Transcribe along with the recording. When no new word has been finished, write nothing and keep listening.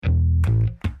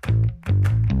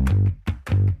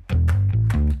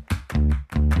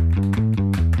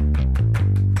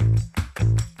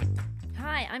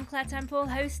Claire Temple,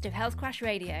 host of Health Crash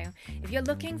Radio. If you're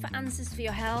looking for answers for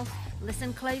your health,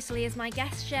 listen closely as my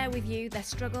guests share with you their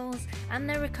struggles and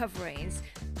their recoveries,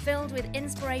 filled with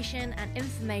inspiration and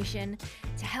information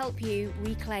to help you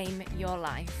reclaim your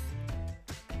life.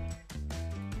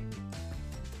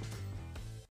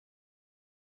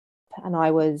 And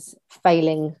I was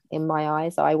failing in my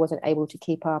eyes. I wasn't able to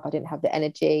keep up. I didn't have the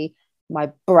energy.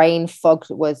 My brain fog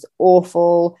was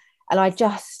awful. And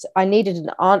I needed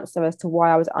an answer as to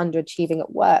why I was underachieving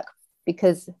at work,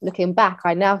 because looking back,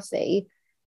 I now see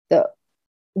that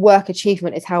work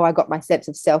achievement is how I got my sense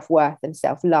of self-worth and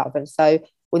self-love. And so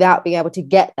without being able to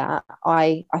get that,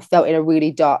 I felt in a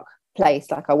really dark place,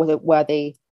 like I wasn't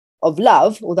worthy of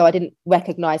love, although I didn't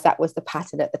recognize that was the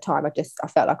pattern at the time. I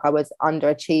felt like I was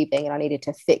underachieving and I needed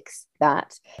to fix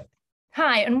that.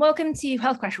 Hi, and welcome to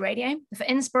Health Crash Radio for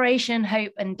inspiration,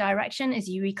 hope, and direction as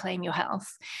you reclaim your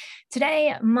health.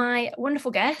 Today, my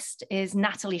wonderful guest is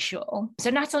Natalie Shaul. So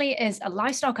Natalie is a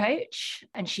lifestyle coach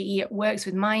and she works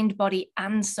with mind, body,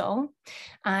 and soul.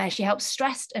 She helps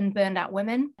stressed and burned out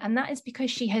women. And that is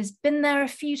because she has been there a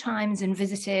few times and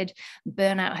visited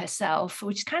burnout herself,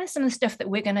 which is kind of some of the stuff that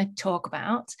we're going to talk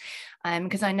about.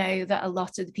 Because I know that a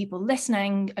lot of the people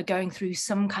listening are going through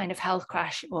some kind of health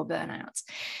crash or burnout.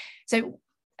 So,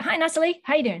 hi, Natalie.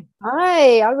 How you doing?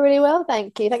 Hi, I'm really well,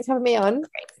 thank you. Thanks for having me on.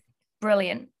 Great.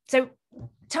 Brilliant. So,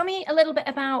 tell me a little bit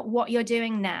about what you're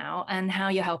doing now and how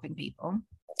you're helping people.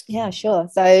 Yeah, sure.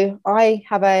 So, I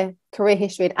have a career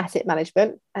history in asset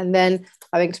management, and then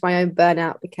owing to my own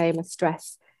burnout, became a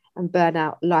stress and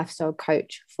burnout lifestyle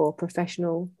coach for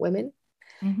professional women.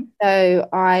 Mm-hmm. So,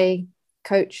 I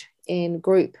coach in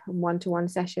group and one-to-one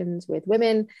sessions with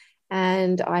women,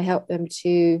 and I help them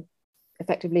to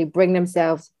effectively bring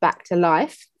themselves back to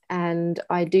life. And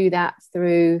I do that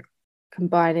through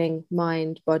combining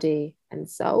mind, body, and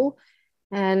soul.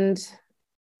 And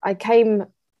I came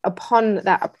upon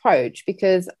that approach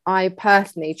because I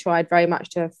personally tried very much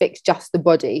to fix just the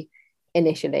body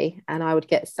initially, and I would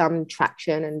get some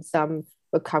traction and some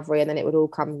recovery, and then it would all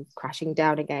come crashing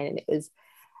down again. And it was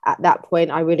at that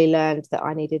point I really learned that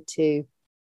I needed to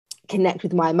connect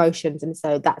with my emotions. And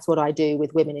so that's what I do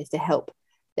with women, is to help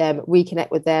them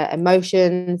reconnect with their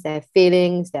emotions, their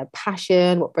feelings, their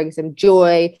passion, what brings them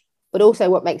joy, but also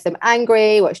what makes them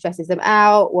angry, what stresses them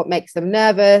out, what makes them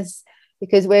nervous,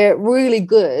 because we're really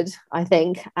good, I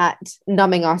think, at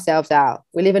numbing ourselves out.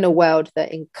 We live in a world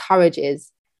that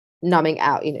encourages numbing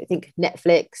out. You know, think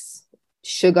Netflix,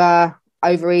 sugar,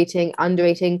 overeating,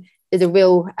 undereating. There's a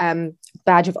real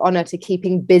badge of honor to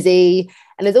keeping busy.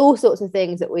 And there's all sorts of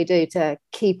things that we do to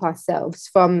keep ourselves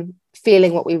from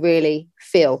feeling what we really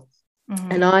feel.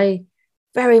 Mm-hmm. And I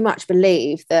very much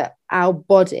believe that our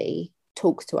body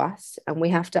talks to us and we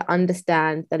have to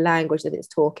understand the language that it's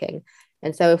talking.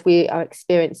 And so if we are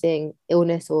experiencing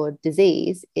illness or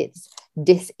disease, it's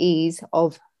dis-ease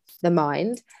of the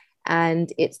mind.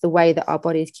 And it's the way that our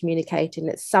body is communicating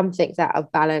that something's out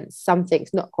of balance,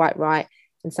 something's not quite right,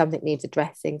 and something needs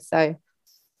addressing. So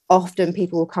often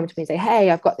people will come to me and say,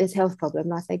 hey, I've got this health problem.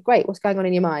 And I say, great, what's going on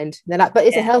in your mind? And they're like, but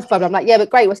it's a health problem. I'm like, yeah, but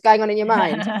great, what's going on in your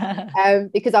mind?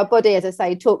 Because our body, as I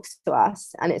say, talks to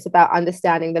us, and it's about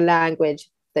understanding the language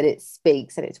that it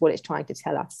speaks, and it's what it's trying to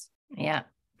tell us. Yeah.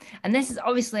 And this is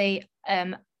obviously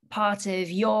part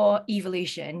of your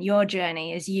evolution, your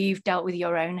journey, as you've dealt with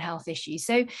your own health issues.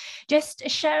 So just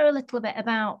share a little bit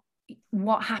about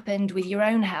what happened with your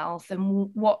own health and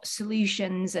what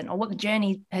solutions or what the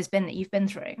journey has been that you've been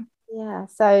through. Yeah,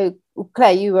 so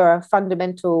Claire, you were a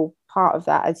fundamental part of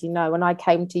that. As you know, when I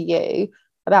came to you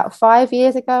about 5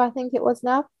 years ago, I think it was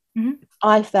now, mm-hmm.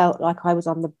 I felt like I was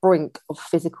on the brink of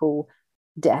physical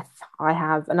death. I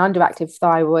have an underactive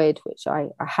thyroid, which I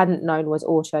hadn't known was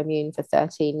autoimmune for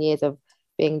 13 years of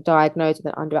being diagnosed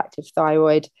with an underactive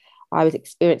thyroid. I was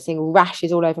experiencing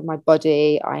rashes all over my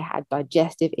body. I had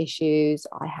digestive issues.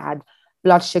 I had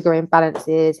blood sugar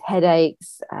imbalances,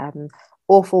 headaches,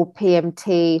 awful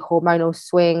PMT, hormonal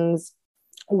swings,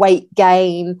 weight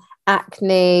gain,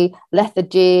 acne,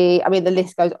 lethargy. I mean, the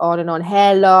list goes on and on,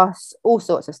 hair loss, all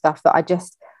sorts of stuff that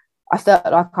I felt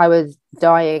like I was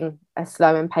dying a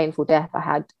slow and painful death. I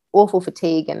had awful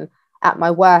fatigue. And at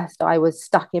my worst, I was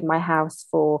stuck in my house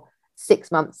for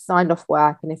 6 months, signed off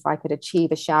work, and if I could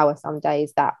achieve a shower some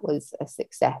days, that was a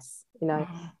success. You know,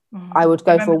 I would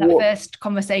go for a walk. First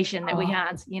conversation that we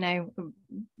had, you know,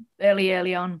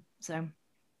 early on. So,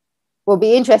 will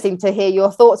be interesting to hear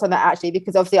your thoughts on that, actually,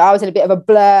 because obviously I was in a bit of a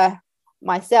blur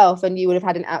myself, and you would have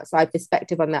had an outside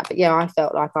perspective on that. But yeah, I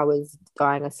felt like I was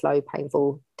dying a slow,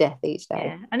 painful death each day.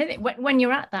 Yeah, and I think when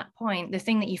you're at that point, the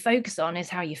thing that you focus on is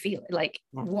how you feel, like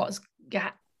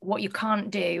what you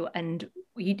can't do and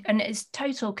and it's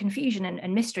total confusion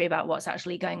and mystery about what's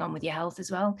actually going on with your health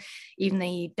as well, even though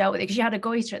you dealt with it because you had a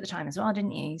goiter at the time as well,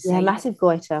 didn't you? So yeah, massive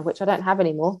goiter, which I don't have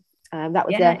anymore. That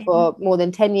was yeah, there for more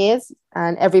than 10 years,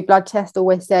 and every blood test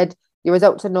always said your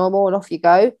results are normal and off you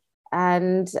go.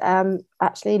 And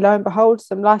actually, lo and behold,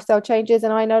 some lifestyle changes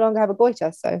and I no longer have a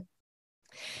goiter.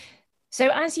 So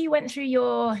as you went through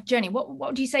your journey, what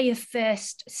would you say your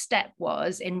first step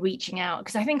was in reaching out?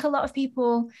 Because I think a lot of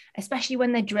people, especially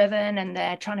when they're driven and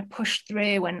they're trying to push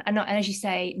through and not, as you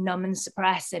say, numb and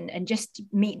suppress and just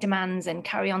meet demands and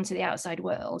carry on to the outside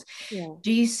world, Yeah.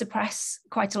 do you suppress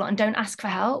quite a lot and don't ask for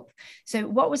help? So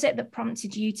what was it that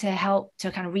prompted you to help to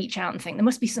kind of reach out and think there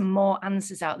must be some more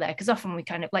answers out there? Because often we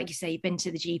kind of, like you say, you've been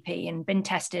to the GP and been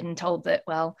tested and told that,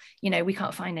 well, we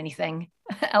can't find anything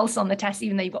else on the test,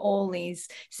 even though you've got all these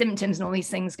symptoms and all these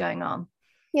things going on.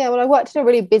 Yeah, well, I worked in a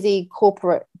really busy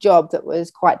corporate job that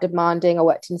was quite demanding. I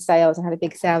worked in sales and had a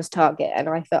big sales target, and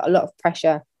I felt a lot of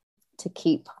pressure to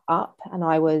keep up, and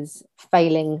I was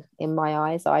failing in my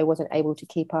eyes. I wasn't able to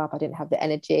keep up. I didn't have the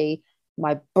energy.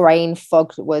 My brain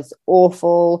fog was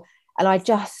awful, and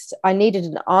I needed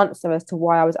an answer as to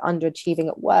why I was underachieving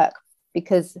at work,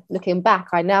 because looking back,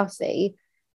 I now see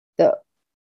that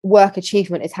work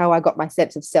achievement is how I got my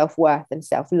sense of self-worth and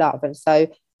self-love. And so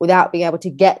without being able to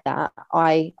get that,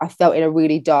 I felt in a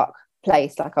really dark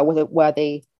place, like I wasn't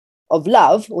worthy of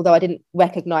love, although I didn't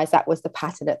recognize that was the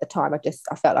pattern at the time.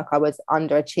 I felt like I was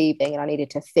underachieving and I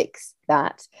needed to fix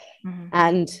that. Mm-hmm.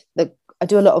 And I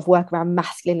do a lot of work around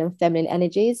masculine and feminine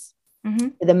energies, mm-hmm.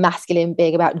 the masculine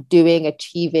being about doing,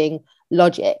 achieving,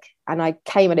 logic. And I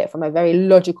came at it from a very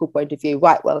logical point of view.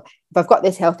 Right, well, if I've got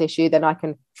this health issue, then I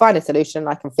can find a solution,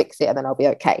 I can fix it, and then I'll be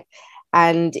okay.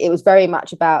 And it was very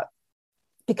much about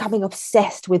becoming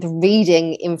obsessed with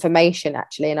reading information,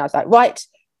 actually. And I was like, right,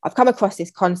 I've come across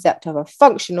this concept of a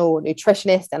functional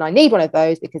nutritionist, and I need one of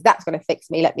those because that's going to fix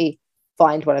me. Let me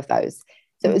find one of those.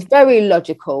 So it was very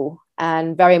logical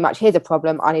and very much, here's a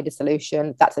problem, I need a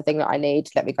solution. That's the thing that I need.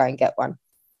 Let me go and get one.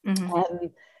 Mm-hmm.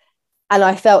 And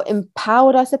I felt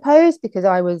empowered, I suppose, because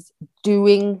I was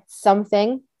doing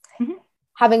something. Mm-hmm.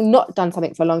 Having not done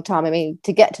something for a long time, I mean,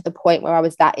 to get to the point where I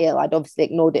was that ill, I'd obviously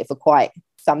ignored it for quite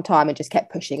some time and just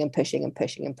kept pushing and pushing and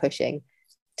pushing and pushing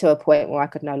to a point where I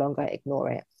could no longer ignore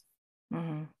it.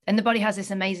 Mm-hmm. And the body has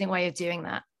this amazing way of doing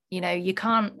that. You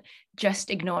can't just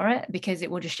ignore it because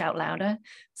it will just shout louder.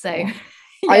 So yeah.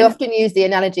 I often use the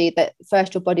analogy that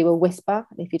first your body will whisper,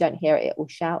 and if you don't hear it, it will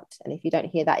shout, and if you don't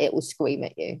hear that, it will scream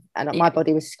at you. And my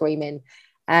body was screaming.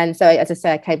 And so, as I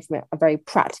say, I came from a very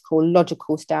practical,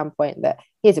 logical standpoint that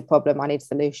here's a problem, I need a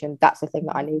solution. That's the thing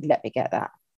that I need. Let me get that.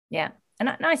 Yeah. And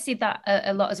I see that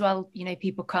a lot as well.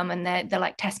 People come and they're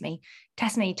like, test me, tell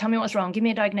me what's wrong, give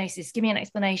me a diagnosis, give me an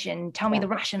explanation, tell me the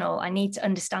rationale. I need to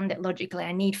understand it logically.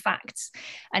 I need facts.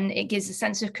 And it gives a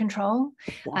sense of control.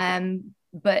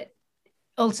 But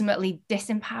ultimately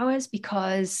disempowers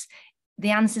because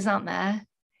the answers aren't there.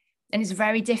 And it's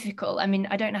very difficult. I mean,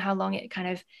 I don't know how long it kind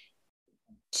of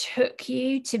took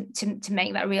you to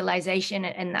make that realization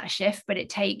and that shift, but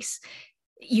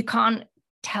you can't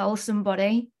tell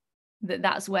somebody that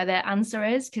that's where their answer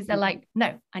is, because they're like,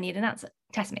 no, I need an answer,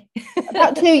 test me.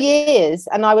 About 2 years,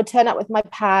 and I would turn up with my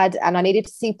pad and I needed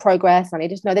to see progress. I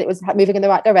needed to know that it was moving in the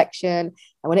right direction,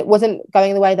 and when it wasn't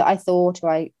going the way that I thought,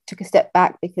 or I took a step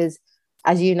back, because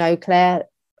as you know, Claire,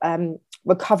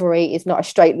 recovery is not a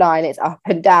straight line, it's up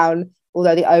and down,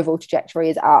 although the overall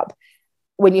trajectory is up.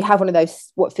 When you have one of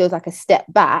those what feels like a step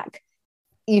back,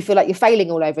 you feel like you're failing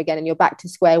all over again and you're back to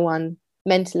square one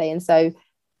mentally. And so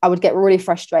I would get really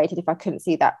frustrated if I couldn't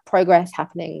see that progress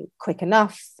happening quick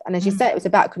enough. And as you said, it was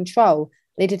about control.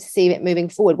 I needed to see it moving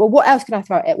forward. Well, what else can I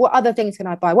throw at it? What other things can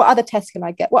I buy? What other tests can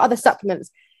I get? What other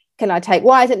supplements can I take?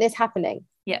 Why isn't this happening?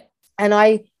 Yeah. And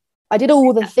I did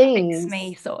all the things. Fix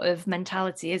me sort of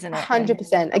mentality, isn't it?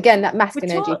 100%. Again, that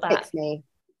masculine energy fix me.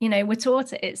 We're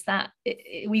taught it. It's that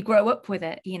we grow up with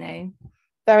it,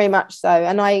 Very much so.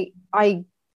 And I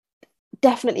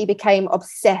definitely became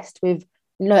obsessed with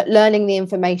learning the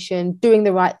information, doing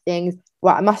the right things.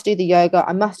 Right, I must do the yoga,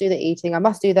 I must do the eating, I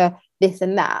must do the this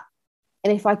and that.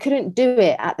 And if I couldn't do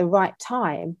it at the right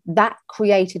time, that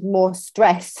created more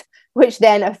stress, which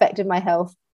then affected my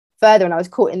health further. And I was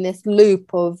caught in this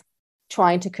loop of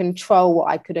trying to control what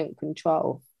I couldn't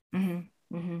control. Mm-hmm.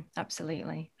 Mm-hmm.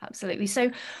 Absolutely.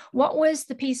 So what was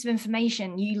the piece of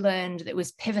information you learned that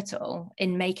was pivotal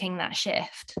in making that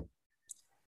shift?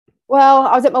 Well,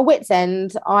 I was at my wit's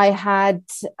end. I had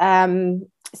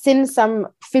seen some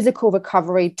physical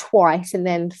recovery twice and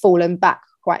then fallen back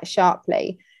quite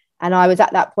sharply. And I was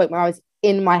at that point where I was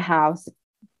in my house,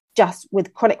 just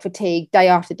with chronic fatigue day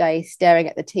after day, staring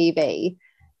at the TV.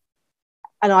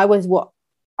 And I was what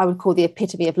I would call the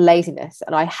epitome of laziness.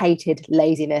 And I hated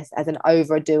laziness as an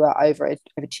overdoer,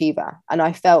 overachiever. And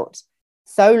I felt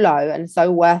so low and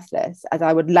so worthless as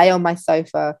I would lay on my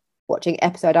sofa watching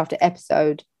episode after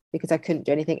episode because I couldn't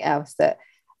do anything else, that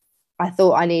I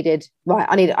thought I needed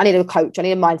a coach. I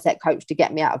need a mindset coach to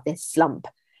get me out of this slump.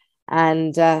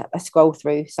 And I scrolled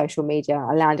through social media.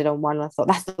 I landed on one and I thought,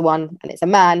 that's the one. And it's a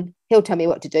man. He'll tell me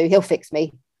what to do. He'll fix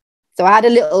me. So I had a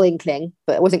little inkling,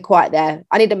 but it wasn't quite there.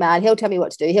 I need a man. He'll tell me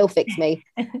what to do. He'll fix me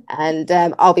and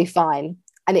I'll be fine.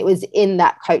 And it was in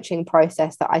that coaching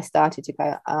process that I started to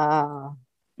go,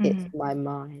 it's my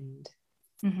mind.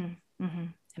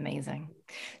 Amazing.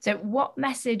 So what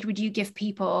message would you give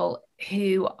people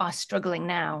who are struggling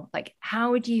now? Like,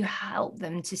 how would you help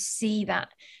them to see that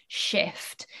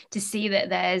shift, to see that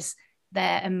there's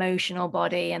their emotional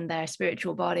body and their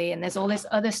spiritual body, and there's all this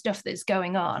other stuff that's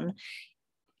going on,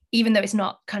 even though it's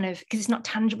not because it's not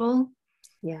tangible.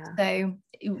 Yeah. So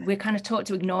we're kind of taught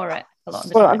to ignore it a lot of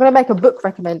the time. I'm going to make a book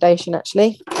recommendation,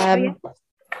 actually.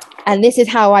 And this is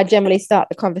how I generally start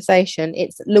the conversation.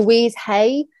 It's Louise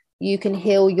Hay, You Can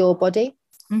Heal Your Body.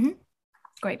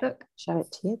 Great book. Show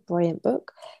it to you. Brilliant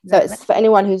book. So it's, for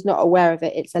anyone who's not aware of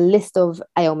it, it's a list of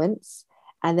ailments,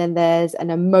 and then there's an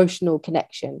emotional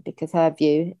connection, because her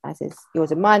view, as is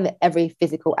yours and mine, that every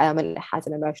physical ailment has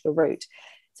an emotional root.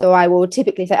 So I will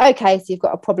typically say, okay, so you've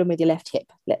got a problem with your left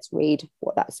hip. Let's read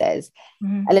what that says.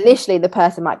 And initially the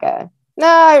person might go,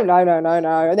 no.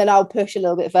 And then I'll push a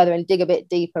little bit further and dig a bit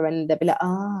deeper, and they'll be like,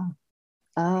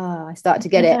 I start to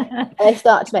get it. And they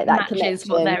start to make that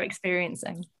connection. What they're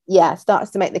experiencing. Yeah,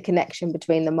 starts to make the connection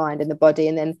between the mind and the body.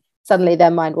 And then suddenly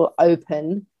their mind will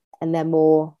open and they're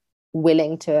more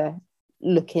willing to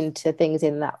look into things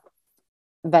in that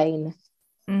vein.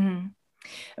 And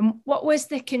what was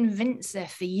the convincer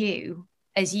for you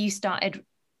as you started,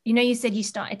 you said you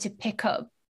started to pick up,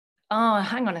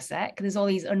 hang on a sec, there's all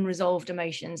these unresolved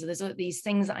emotions, or there's all these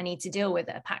things that I need to deal with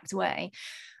that are packed away.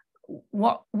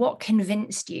 What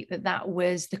convinced you that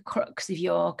was the crux of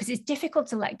because it's difficult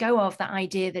to let go of that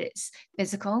idea that it's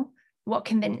physical. What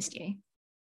convinced you?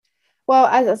 Well,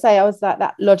 as I say, I was like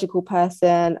that logical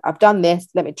person. I've done this,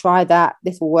 let me try that.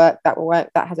 This will work, that will work,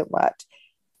 that hasn't worked.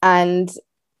 And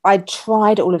I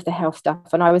tried all of the health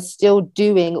stuff, and I was still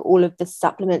doing all of the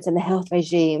supplements and the health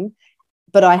regime,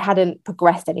 but I hadn't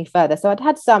progressed any further. So I'd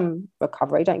had some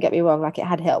recovery, don't get me wrong, like it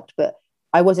had helped, but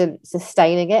I wasn't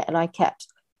sustaining it, and I kept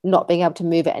not being able to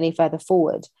move it any further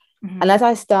forward. And as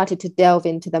I started to delve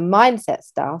into the mindset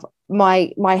stuff,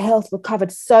 my health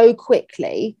recovered so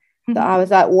quickly that I was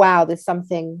like, wow, there's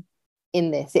something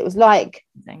in this. It was like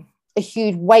a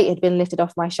huge weight had been lifted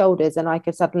off my shoulders, and I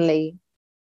could suddenly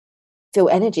feel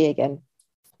energy again.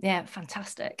 Yeah,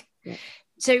 fantastic. Yeah.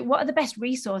 So what are the best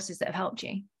resources that have helped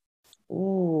you?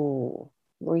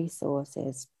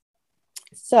 Resources.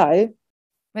 So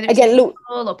whether it's again,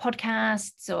 or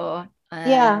podcasts or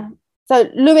so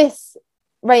Lewis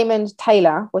Raymond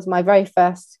Taylor was my very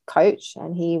first coach,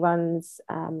 and he runs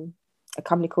a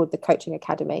company called the Coaching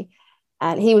Academy,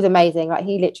 and he was amazing. Like,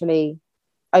 he literally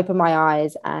opened my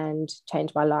eyes and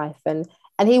changed my life, and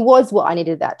he was what I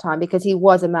needed at that time, because he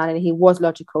was a man and he was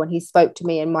logical, and he spoke to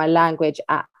me in my language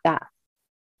at that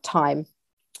time.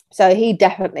 So he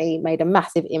definitely made a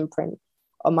massive imprint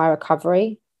on my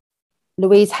recovery.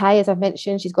 Louise Hay, as I've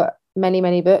mentioned, she's got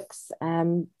many books.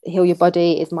 Heal Your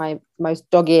Body is my most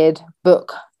dogged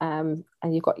book, and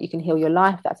You Can Heal Your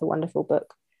Life. That's a wonderful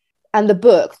book. And the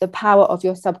book The Power of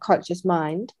Your Subconscious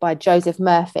Mind by Joseph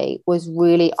Murphy was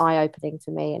really eye-opening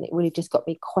for me, and it really just got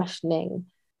me questioning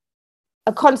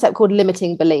a concept called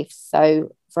limiting beliefs.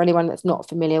 So for anyone that's not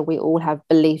familiar, we all have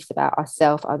beliefs about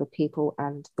ourselves, other people,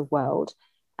 and the world,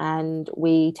 and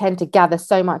we tend to gather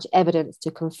so much evidence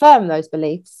to confirm those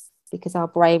beliefs, because our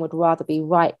brain would rather be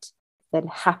right than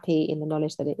happy in the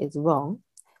knowledge that it is wrong.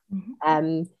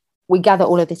 We gather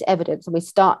all of this evidence, and we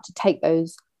start to take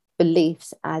those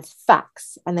beliefs as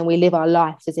facts, and then we live our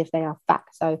lives as if they are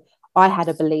facts. So I had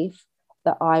a belief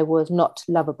that I was not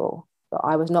lovable, that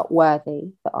I was not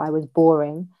worthy, that I was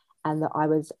boring, and that I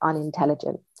was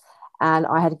unintelligent. And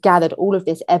I had gathered all of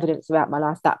this evidence about my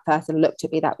life. That person looked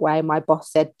at me that way. My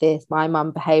boss said this. My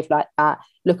mum behaved like that.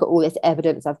 Look at all this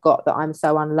evidence I've got that I'm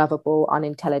so unlovable,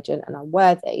 unintelligent, and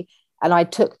unworthy. And I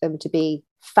took them to be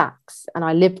facts. And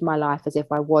I lived my life as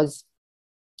if I was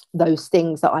those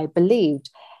things that I believed.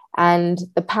 And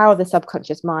the power of the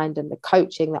subconscious mind and the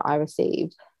coaching that I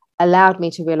received allowed me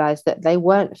to realize that they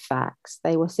weren't facts.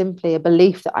 They were simply a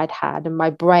belief that I'd had, and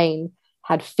my brain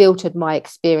had filtered my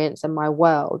experience and my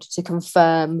world to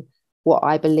confirm what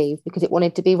I believed, because it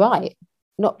wanted to be right,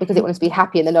 not because it wanted to be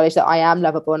happy in the knowledge that I am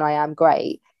lovable and I am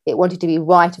great. It wanted to be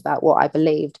right about what I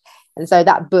believed. And so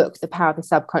that book, The Power of the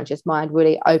Subconscious Mind,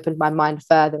 really opened my mind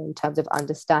further in terms of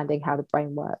understanding how the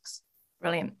brain works.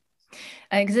 Brilliant.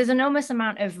 Because there's an enormous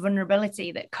amount of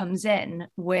vulnerability that comes in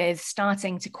with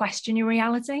starting to question your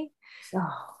reality.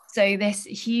 Oh. So this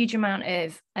huge amount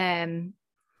of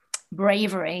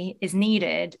bravery is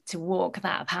needed to walk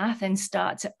that path and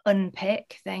start to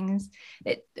unpick things.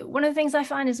 One of the things I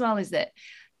find as well is that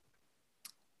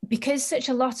because such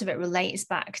a lot of it relates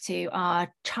back to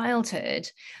our childhood,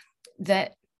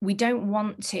 that we don't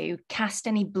want to cast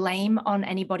any blame on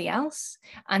anybody else.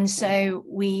 And so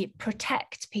we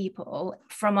protect people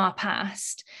from our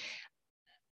past.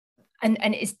 And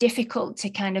it's difficult to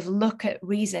kind of look at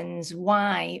reasons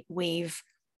why we've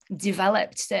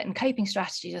developed certain coping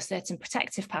strategies or certain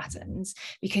protective patterns,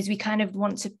 because we kind of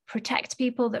want to protect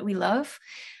people that we love.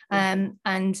 And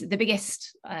the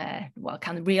biggest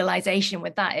kind of realization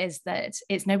with that is that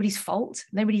it's nobody's fault.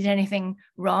 Nobody did anything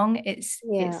wrong. It's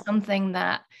something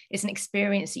that is an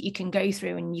experience that you can go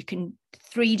through, and you can,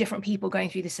 3 different people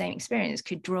going through the same experience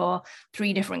could draw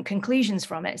 3 different conclusions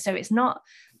from it. So it's not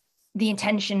the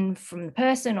intention from the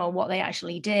person or what they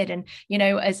actually did. And, you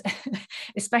know, as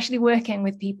especially working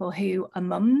with people who are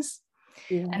mums,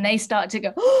 and they start to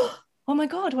go, oh my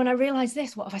God, when I realized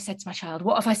this, what have I said to my child?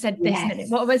 What have I said this minute?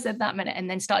 What have I said that minute? And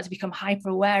then start to become hyper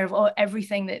aware of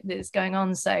everything that's going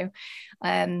on. So,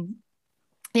 I've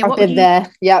been there.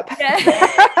 Yep.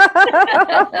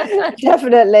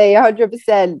 Definitely,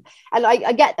 100%. And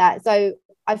I get that. So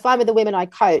I find with the women I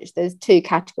coach, there's 2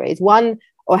 categories. One,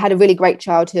 or had a really great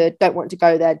childhood, don't want to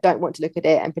go there, don't want to look at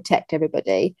it and protect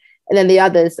everybody. And then the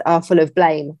others are full of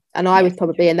blame. And I was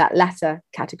probably in that latter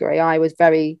category. I was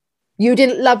very, you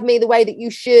didn't love me the way that you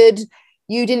should,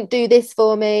 you didn't do this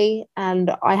for me.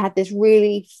 And I had this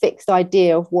really fixed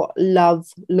idea of what love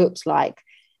looked like.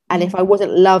 And if I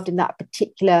wasn't loved in that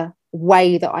particular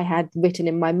way that I had written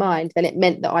in my mind, then it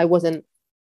meant that I wasn't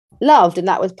loved. And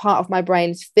that was part of my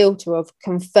brain's filter of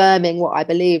confirming what I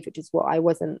believed, which is what I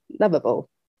wasn't lovable.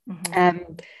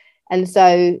 And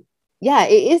so, yeah,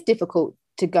 it is difficult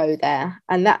to go there.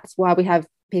 And that's why we have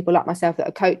people like myself that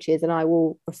are coaches, and I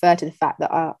will refer to the fact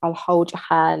that I'll hold your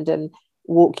hand and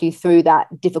walk you through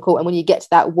that difficult. And when you get to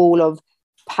that wall of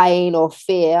pain or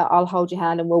fear, I'll hold your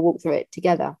hand and we'll walk through it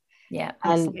together. Yeah,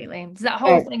 absolutely. So that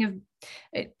whole thing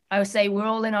of, I would say we're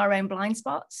all in our own blind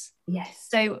spots. Yes.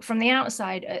 So from the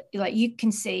outside, like you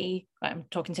can see, I'm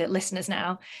talking to listeners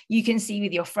now, you can see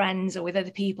with your friends or with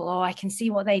other people, oh, I can see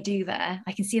what they do there.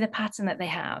 I can see the pattern that they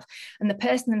have. And the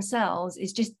person themselves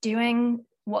is just doing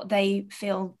what they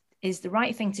feel is the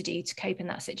right thing to do to cope in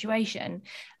that situation.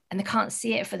 And they can't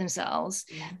see it for themselves.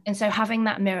 And so having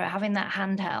that mirror, having that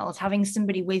handheld, having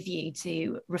somebody with you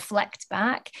to reflect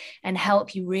back and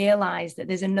help you realize that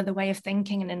there's another way of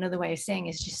thinking and another way of seeing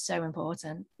is just so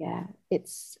important. Yeah,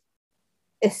 it's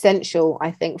essential.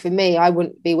 I think for me, I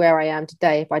wouldn't be where I am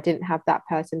today if I didn't have that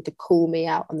person to call me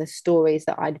out on the stories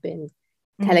that I'd been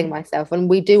telling myself. And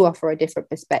we do offer a different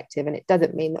perspective, and it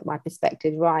doesn't mean that my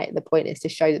perspective is right. The point is to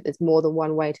show that there's more than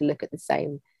one way to look at the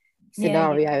same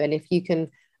scenario. And if you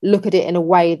can look at it in a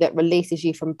way that releases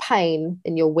you from pain,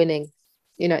 then you're winning.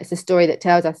 You know, it's a story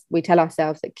that we tell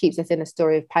ourselves that keeps us in a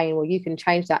story of pain. Well, you can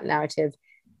change that narrative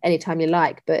anytime you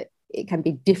like, but it can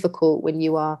be difficult when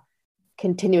you are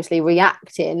continuously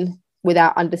reacting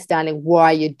without understanding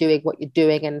why you're doing what you're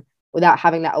doing and without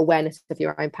having that awareness of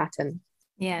your own pattern.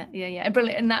 Yeah.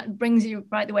 Brilliant. And that brings you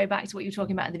right the way back to what you were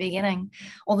talking about at the beginning,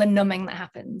 all the numbing that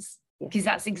happens, because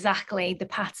that's exactly the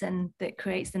pattern that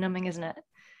creates the numbing, isn't it?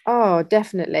 Oh,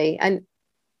 definitely. And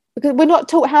because we're not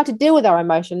taught how to deal with our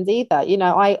emotions either. You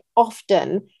know, I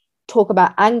often talk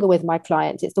about anger with my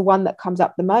clients. It's the one that comes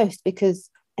up the most, because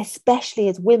especially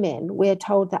as women, we're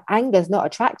told that anger is not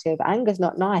attractive. Anger is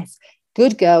not nice.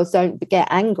 Good girls don't get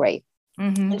angry.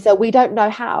 And so we don't know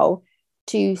how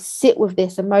to sit with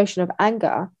this emotion of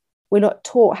anger. We're not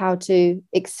taught how to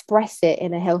express it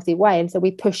in a healthy way. And so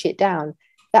we push it down.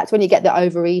 That's when you get the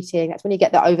overeating. That's when you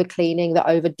get the over cleaning, the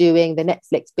overdoing, the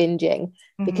Netflix binging,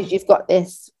 because you've got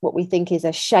this, what we think is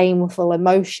a shameful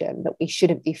emotion that we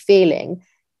shouldn't be feeling.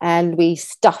 And we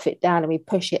stuff it down and we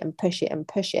push it and push it and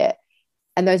push it.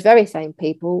 And those very same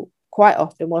people quite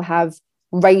often will have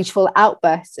rageful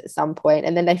outbursts at some point.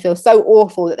 And then they feel so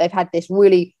awful that they've had this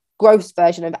really gross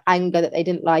version of anger that they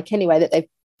didn't like anyway, that they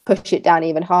push it down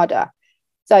even harder.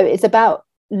 So it's about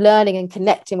learning and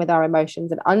connecting with our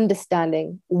emotions and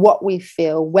understanding what we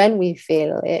feel when we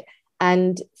feel it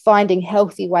and finding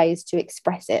healthy ways to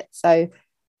express it. So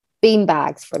bean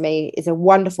bags for me is a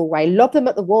wonderful way. Lob them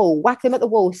at the wall, whack them at the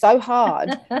wall so hard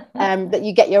that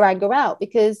you get your anger out,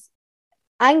 because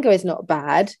anger is not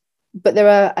bad, but there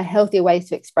are healthier ways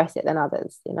to express it than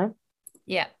others, you know?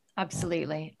 Yeah,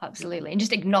 absolutely. And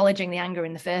just acknowledging the anger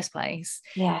in the first place.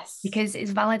 Yes. Because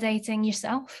it's validating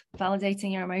yourself,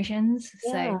 validating your emotions.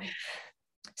 Yeah.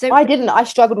 So I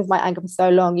struggled with my anger for so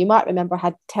long. You might remember I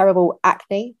had terrible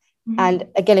acne. And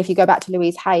again, if you go back to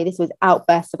Louise Hay, this was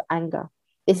outbursts of anger.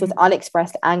 This was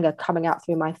unexpressed anger coming out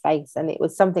through my face. And it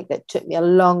was something that took me a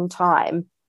long time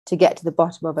to get to the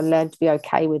bottom of and learn to be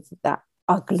okay with that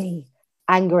ugly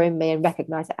anger in me and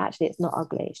recognize that actually it's not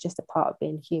ugly. It's just a part of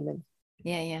being human.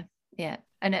 Yeah.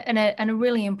 And a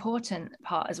really important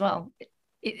part as well.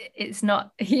 It's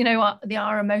not, you know,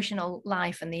 our emotional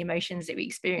life and the emotions that we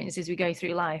experience as we go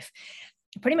through life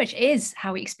pretty much is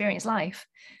how we experience life.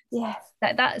 Yes.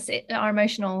 That's it, our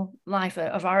emotional life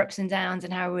of our ups and downs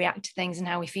and how we react to things and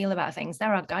how we feel about things.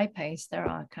 There are guideposts. There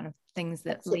are kind of things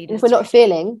that lead us. If we're not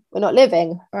feeling, we're not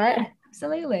living, right? Yeah,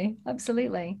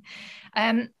 absolutely.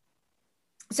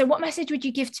 So what message would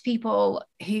you give to people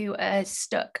who are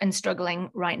stuck and struggling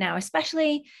right now,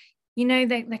 especially, you know,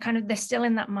 they're still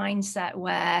in that mindset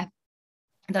where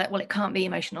they're like, well, it can't be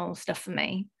emotional stuff for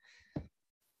me.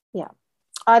 Yeah.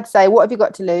 I'd say, what have you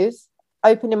got to lose?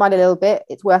 Open your mind a little bit.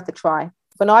 It's worth a try.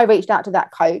 When I reached out to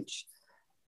that coach,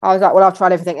 I was like, well, I've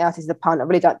tried everything else. Is the punt. I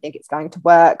really don't think it's going to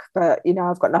work, but you know,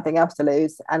 I've got nothing else to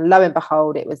lose. And lo and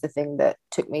behold, it was the thing that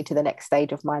took me to the next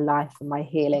stage of my life and my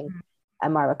healing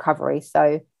and my recovery.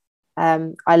 So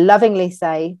I lovingly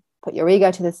say, put your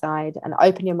ego to the side and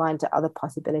open your mind to other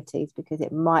possibilities, because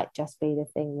it might just be the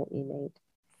thing that you need.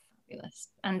 Fabulous.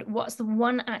 And what's the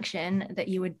one action that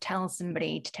you would tell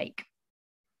somebody to take?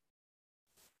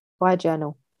 Buy a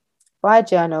journal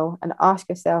and ask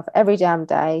yourself every damn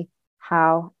day,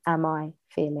 how am I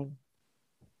feeling?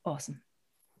 Awesome.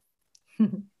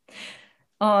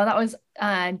 That was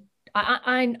I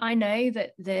know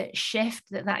that the shift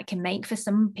that can make for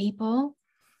some people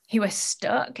who are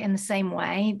stuck in the same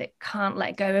way, that can't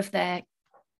let go of their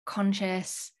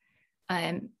conscious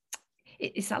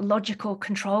it's that logical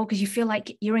control, because you feel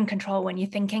like you're in control when you're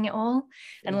thinking it all,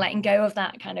 and letting go of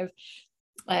that kind of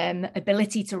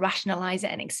ability to rationalize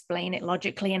it and explain it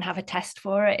logically and have a test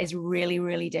for it is really,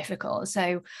 really difficult.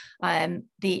 So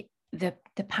the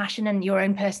passion and your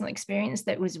own personal experience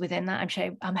that was within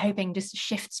that, I'm hoping just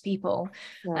shifts people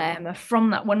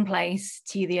from that one place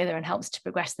to the other and helps to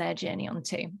progress their journey on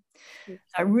too. So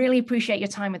I really appreciate your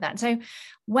time with that. So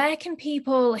where can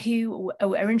people who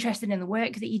are interested in the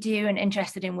work that you do and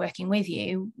interested in working with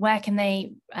you, where can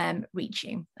they reach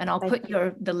you? And I'll put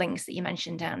the links that you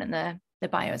mentioned down in the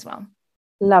bio as well.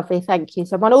 Lovely, thank you.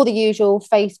 So I'm on all the usual: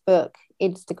 Facebook,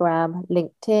 Instagram,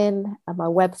 LinkedIn, and my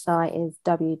website is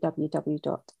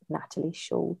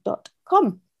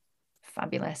www.natalieshaul.com.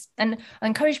 Fabulous. And I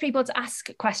encourage people to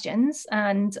ask questions,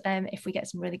 and if we get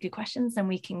some really good questions, then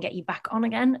we can get you back on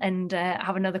again and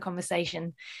have another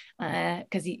conversation,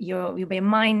 because you'll be a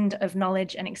mind of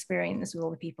knowledge and experience with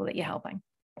all the people that you're helping.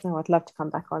 Oh, I'd love to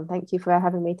come back on. Thank you for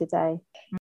having me today.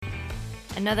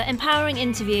 Another empowering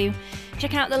interview.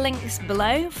 Check out the links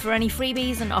below for any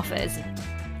freebies and offers.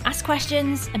 Ask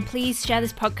questions and please share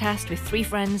this podcast with 3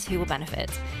 friends who will benefit.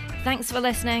 Thanks for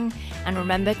listening, and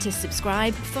remember to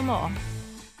subscribe for more.